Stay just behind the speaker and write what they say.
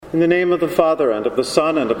In the name of the Father, and of the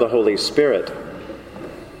Son, and of the Holy Spirit.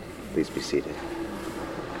 Please be seated.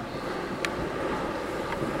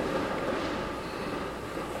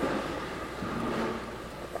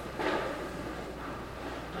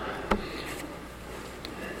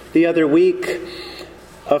 The other week,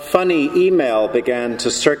 a funny email began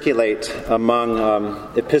to circulate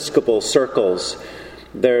among Episcopal circles.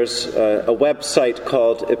 There's a website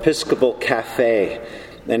called Episcopal Cafe,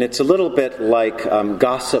 and it's a little bit like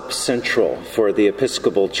Gossip Central for the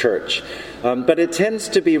Episcopal Church. But it tends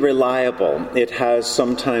to be reliable. It has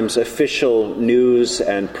sometimes official news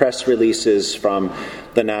and press releases from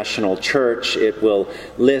the national church. It will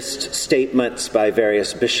list statements by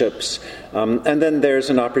various bishops. And then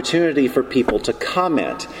there's an opportunity for people to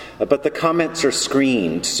comment. But the comments are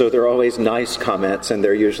screened, so they're always nice comments, and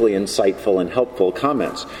they're usually insightful and helpful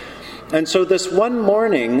comments. And so this one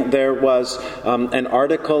morning, there was an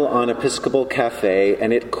article on Episcopal Cafe,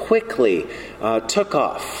 and it quickly took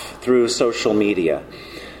off through social media.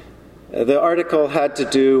 The article had to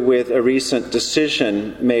do with a recent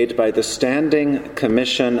decision made by the Standing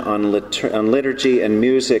Commission on Liturgy and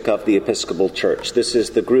Music of the Episcopal Church. This is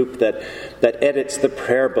the group that edits the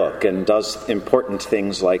prayer book and does important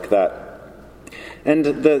things like that. And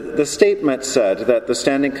the statement said that the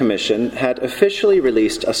Standing Commission had officially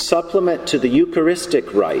released a supplement to the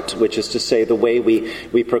Eucharistic rite, which is to say the way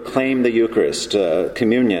we proclaim the Eucharist,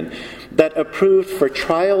 communion, that approved for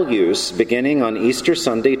trial use beginning on Easter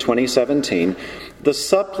Sunday 2017, the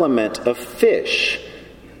supplement of fish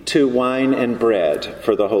to wine and bread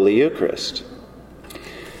for the Holy Eucharist.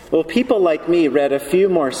 Well, people like me read a few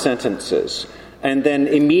more sentences and then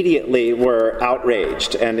immediately were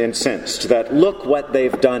outraged and incensed that look what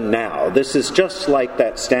they've done now. This is just like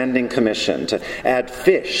that Standing Commission to add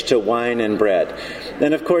fish to wine and bread.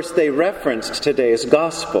 And of course they referenced today's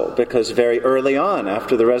gospel because very early on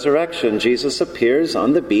after the resurrection, Jesus appears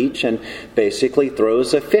on the beach and basically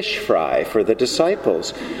throws a fish fry for the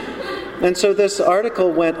disciples. And so this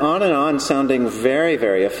article went on and on sounding very,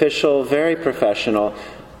 very official, very professional.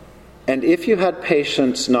 And if you had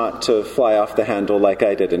patience not to fly off the handle like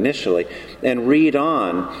I did initially and read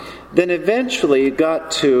on, then eventually you got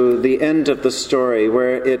to the end of the story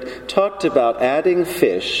where it talked about adding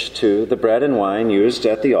fish to the bread and wine used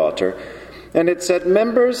at the altar. And it said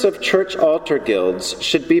members of church altar guilds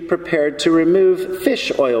should be prepared to remove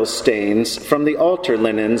fish oil stains from the altar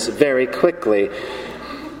linens very quickly.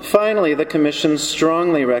 Finally, the Commission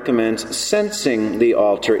strongly recommends censing the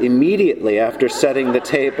altar immediately after setting the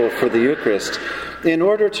table for the Eucharist in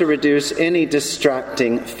order to reduce any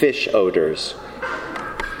distracting fish odors.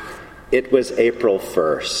 It was April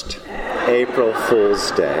 1st, April Fool's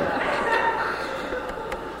Day.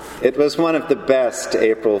 It was one of the best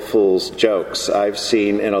April Fool's jokes I've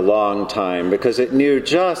seen in a long time because it knew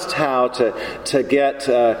just how to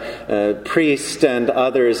get priests and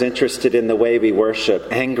others interested in the way we worship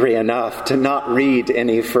angry enough to not read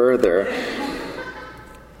any further.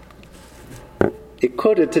 It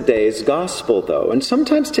quoted today's gospel, though, and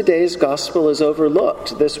sometimes today's gospel is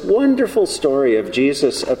overlooked. This wonderful story of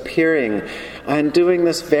Jesus appearing and doing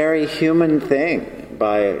this very human thing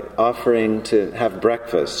by offering to have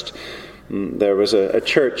breakfast. There was a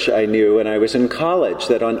church I knew when I was in college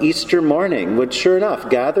that on Easter morning would, sure enough,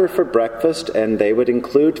 gather for breakfast, and they would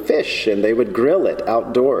include fish, and they would grill it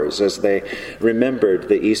outdoors as they remembered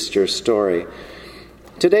the Easter story.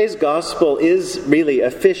 Today's gospel is really a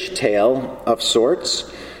fish tale of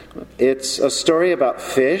sorts. It's a story about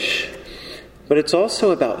fish, but it's also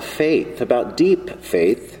about faith, about deep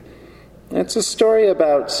faith. It's a story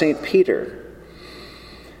about St. Peter.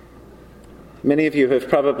 Many of you have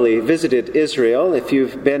probably visited Israel. If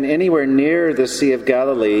you've been anywhere near the Sea of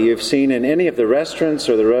Galilee, you've seen in any of the restaurants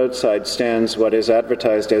or the roadside stands what is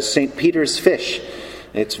advertised as St. Peter's fish.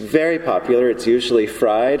 It's very popular. It's usually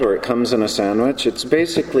fried or it comes in a sandwich. It's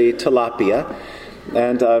basically tilapia.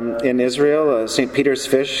 And in Israel, St. Peter's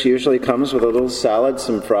fish usually comes with a little salad,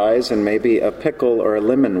 some fries, and maybe a pickle or a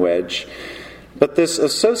lemon wedge. But this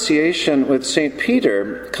association with St.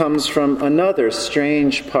 Peter comes from another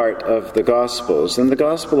strange part of the Gospels. In the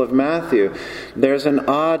Gospel of Matthew, there's an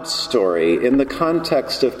odd story in the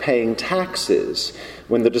context of paying taxes.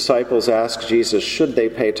 When the disciples ask Jesus, should they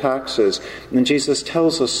pay taxes? And Jesus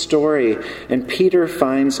tells a story, and Peter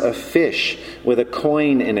finds a fish with a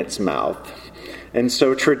coin in its mouth. And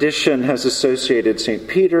so tradition has associated St.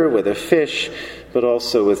 Peter with a fish, but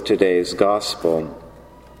also with today's gospel.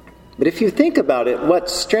 But if you think about it,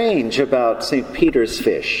 what's strange about St. Peter's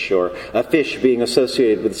fish, or a fish being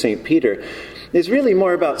associated with St. Peter, is really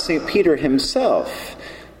more about St. Peter himself.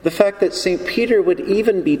 The fact that St. Peter would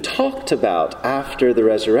even be talked about after the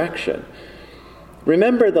resurrection.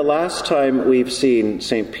 Remember the last time we've seen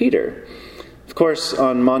St. Peter. Of course,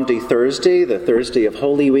 on Maundy Thursday, the Thursday of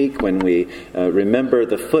Holy Week, when we remember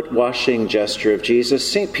the foot-washing gesture of Jesus,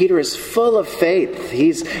 St. Peter is full of faith.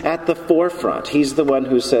 He's at the forefront. He's the one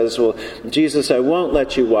who says, well, Jesus, I won't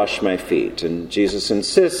let you wash my feet. And Jesus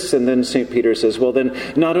insists, and then St. Peter says, well, then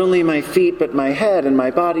not only my feet, but my head and my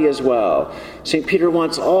body as well. St. Peter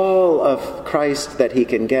wants all of Christ that he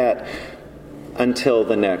can get until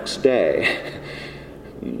the next day,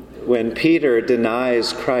 when Peter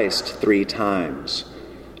denies Christ 3 times.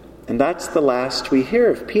 And that's the last we hear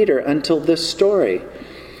of Peter until this story.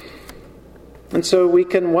 And so we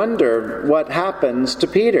can wonder what happens to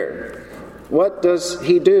Peter. What does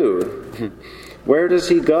he do? Where does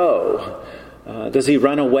he go? Does he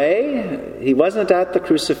run away? He wasn't at the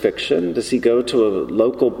crucifixion. Does he go to a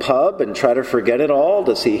local pub and try to forget it all?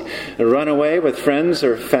 Does he run away with friends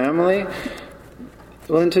or family?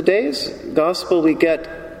 Well, in today's gospel, we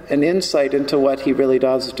get an insight into what he really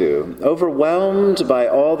does do. Overwhelmed by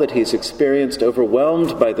all that he's experienced,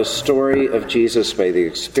 overwhelmed by the story of Jesus, by the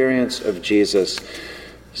experience of Jesus,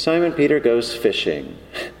 Simon Peter goes fishing.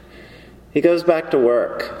 He goes back to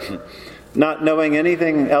work. Not knowing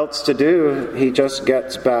anything else to do, he just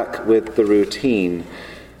gets back with the routine.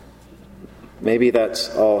 Maybe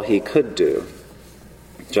that's all he could do.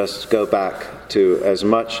 Just go back to as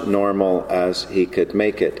much normal as he could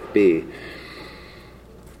make it be.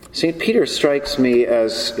 St. Peter strikes me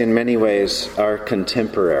as, in many ways, our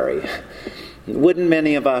contemporary. Wouldn't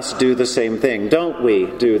many of us do the same thing? Don't we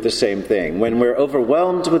do the same thing? When we're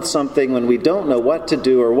overwhelmed with something, when we don't know what to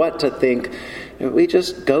do or what to think, we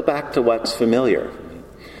just go back to what's familiar.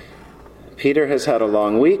 Peter has had a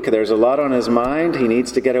long week. There's a lot on his mind. He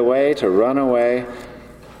needs to get away, to run away.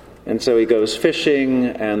 And so he goes fishing,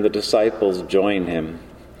 and the disciples join him.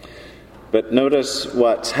 But notice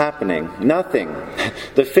what's happening. Nothing.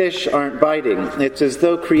 The fish aren't biting. It's as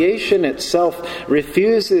though creation itself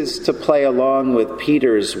refuses to play along with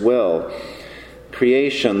Peter's will.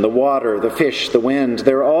 Creation, the water, the fish, the wind,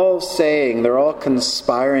 they're all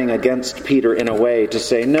conspiring against Peter in a way to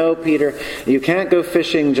say, no, Peter, you can't go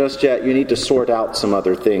fishing just yet. You need to sort out some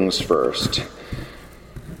other things first.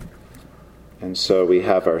 And so we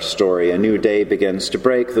have our story. A new day begins to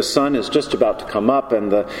break. The sun is just about to come up,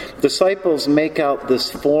 and the disciples make out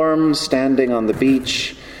this form standing on the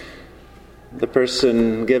beach. The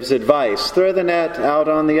person gives advice. Throw the net out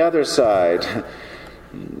on the other side.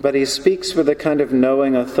 But he speaks with a kind of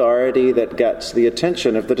knowing authority that gets the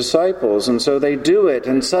attention of the disciples. And so they do it,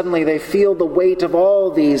 and suddenly they feel the weight of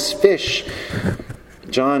all these fish.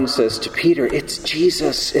 John says to Peter, it's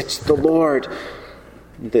Jesus, it's the Lord.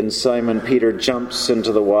 Then Simon Peter jumps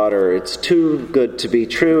into the water. It's too good to be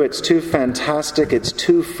true. It's too fantastic. It's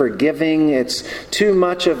too forgiving. It's too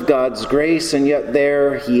much of God's grace, and yet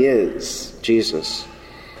there he is, Jesus.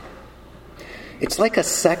 It's like a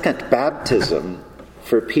second baptism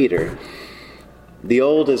for Peter. The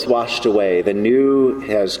old is washed away. The new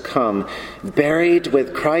has come. Buried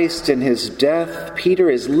with Christ in his death, Peter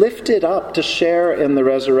is lifted up to share in the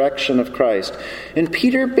resurrection of Christ. And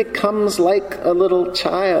Peter becomes like a little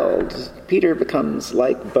child. Peter becomes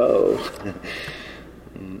like Bo,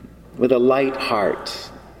 with a light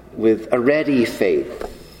heart, with a ready faith,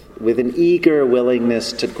 with an eager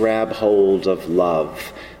willingness to grab hold of love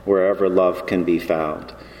wherever love can be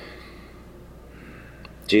found.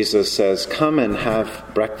 Jesus says, come and have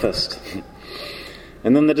breakfast.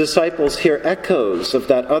 And then the disciples hear echoes of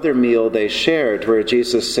that other meal they shared where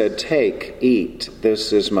Jesus said, take, eat,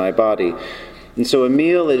 this is my body. And so a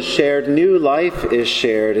meal is shared, new life is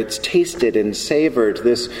shared, it's tasted and savored.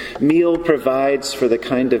 This meal provides for the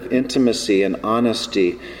kind of intimacy and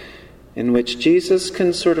honesty in which Jesus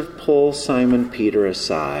can sort of pull Simon Peter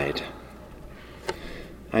aside.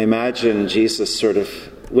 I imagine Jesus sort of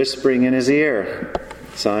whispering in his ear,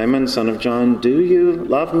 Simon, son of John, do you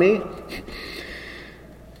love me?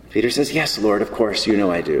 Peter says, yes, Lord, of course, you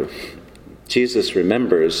know I do. Jesus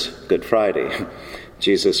remembers Good Friday.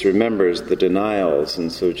 Jesus remembers the denials,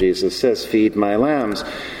 and so Jesus says, feed my lambs.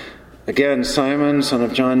 Again, Simon, son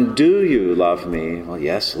of John, do you love me? Well,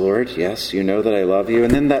 yes, Lord, yes, you know that I love you.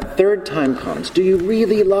 And then that third time comes, do you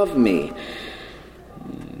really love me?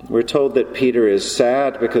 We're told that Peter is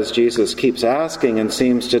sad because Jesus keeps asking and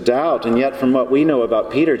seems to doubt. And yet from what we know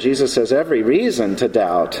about Peter, Jesus has every reason to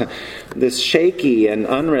doubt. This shaky and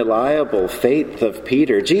unreliable faith of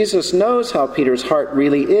Peter. Jesus knows how Peter's heart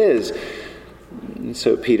really is. And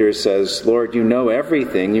so Peter says, Lord, you know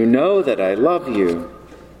everything. You know that I love you.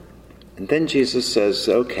 And then Jesus says,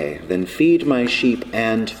 okay, then feed my sheep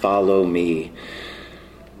and follow me.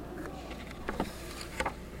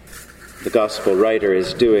 The gospel writer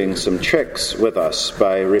is doing some tricks with us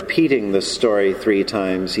by repeating the story 3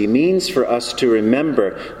 times. He means for us to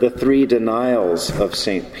remember the 3 denials of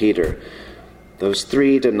St. Peter. Those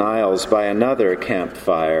 3 denials by another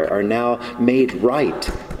campfire are now made right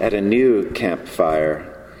at a new campfire.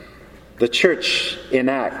 The church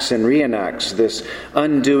enacts and reenacts this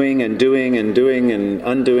undoing and doing and doing and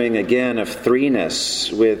undoing again of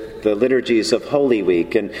threeness with the liturgies of Holy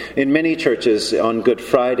Week. And in many churches on Good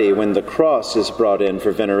Friday, when the cross is brought in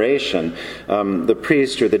for veneration, the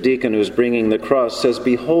priest or the deacon who's bringing the cross says,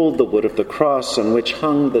 "Behold the wood of the cross on which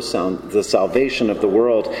hung the salvation of the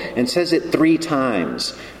world," and says it 3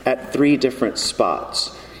 times at 3 different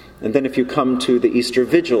spots. And then if you come to the Easter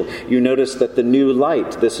Vigil, you notice that the new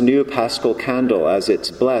light, this new Paschal candle, as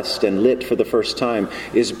it's blessed and lit for the first time,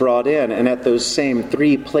 is brought in. And at those same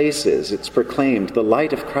 3 places, it's proclaimed, the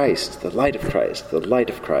light of Christ, the light of Christ, the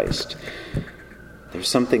light of Christ. There's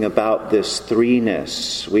something about this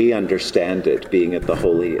threeness. We understand it being at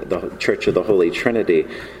the Church of the Holy Trinity.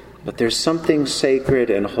 But there's something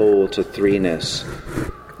sacred and whole to threeness.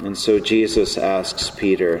 And so Jesus asks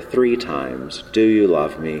Peter 3 times, "Do you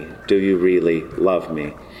love me? Do you really love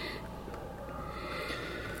me?"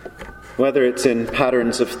 Whether it's in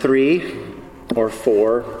patterns of 3 or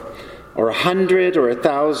 4 or 100 or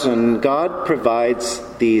 1,000, God provides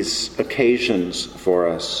these occasions for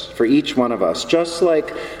us, for each one of us, just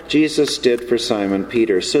like Jesus did for Simon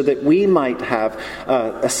Peter, so that we might have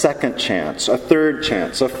a second chance, a third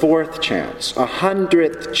chance, a fourth chance,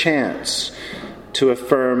 100th chance to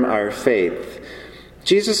affirm our faith.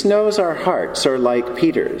 Jesus knows our hearts are like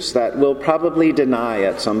Peter's, that we'll probably deny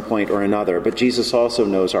at some point or another, but Jesus also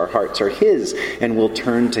knows our hearts are his and will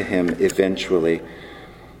turn to him eventually.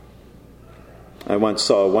 I once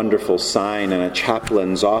saw a wonderful sign in a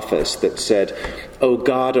chaplain's office that said, "O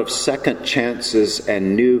God of second chances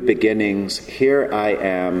and new beginnings, here I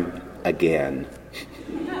am again."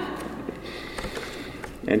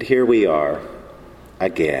 And here we are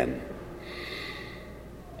again.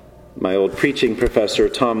 My old preaching professor,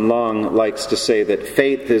 Tom Long, likes to say that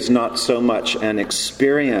faith is not so much an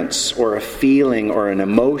experience or a feeling or an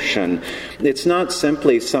emotion. It's not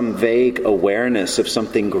simply some vague awareness of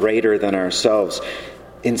something greater than ourselves.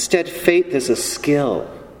 Instead, faith is a skill.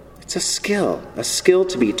 It's a skill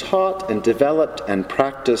to be taught and developed and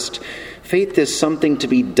practiced. Faith is something to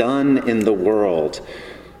be done in the world,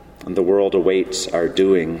 and the world awaits our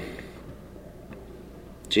doing.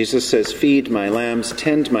 Jesus says, "Feed my lambs,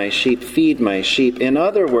 tend my sheep, feed my sheep." In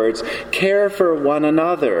other words, care for one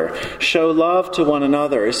another. Show love to one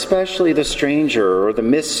another, especially the stranger or the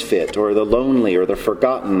misfit or the lonely or the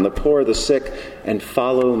forgotten, the poor, the sick, and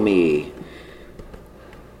follow me.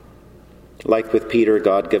 Like with Peter,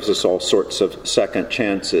 God gives us all sorts of second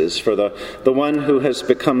chances. For the one who has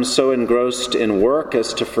become so engrossed in work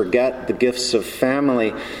as to forget the gifts of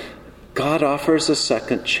family, God offers a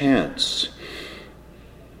second chance.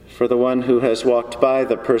 For the one who has walked by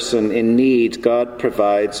the person in need, God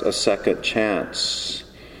provides a second chance.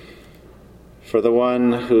 For the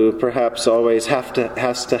one who perhaps always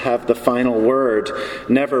has to have the final word,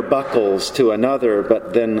 never buckles to another,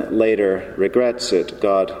 but then later regrets it,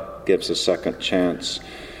 God gives a second chance.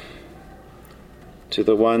 To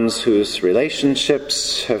the ones whose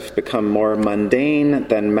relationships have become more mundane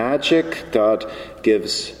than magic, God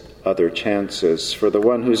gives other chances. For the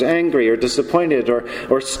one who's angry or disappointed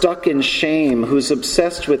or stuck in shame, who's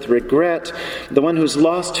obsessed with regret, the one who's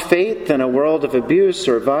lost faith in a world of abuse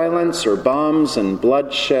or violence or bombs and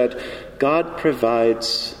bloodshed, God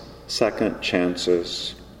provides second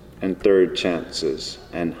chances and third chances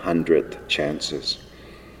and 100th chances.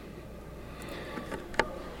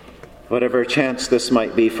 Whatever chance this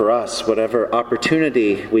might be for us, whatever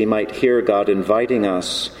opportunity we might hear God inviting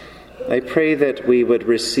us, I pray that we would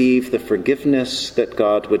receive the forgiveness that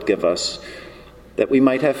God would give us, that we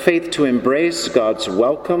might have faith to embrace God's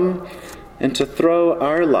welcome and to throw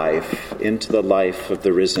our life into the life of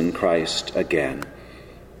the risen Christ again.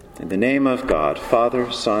 In the name of God,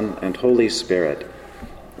 Father, Son, and Holy Spirit,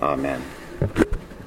 Amen.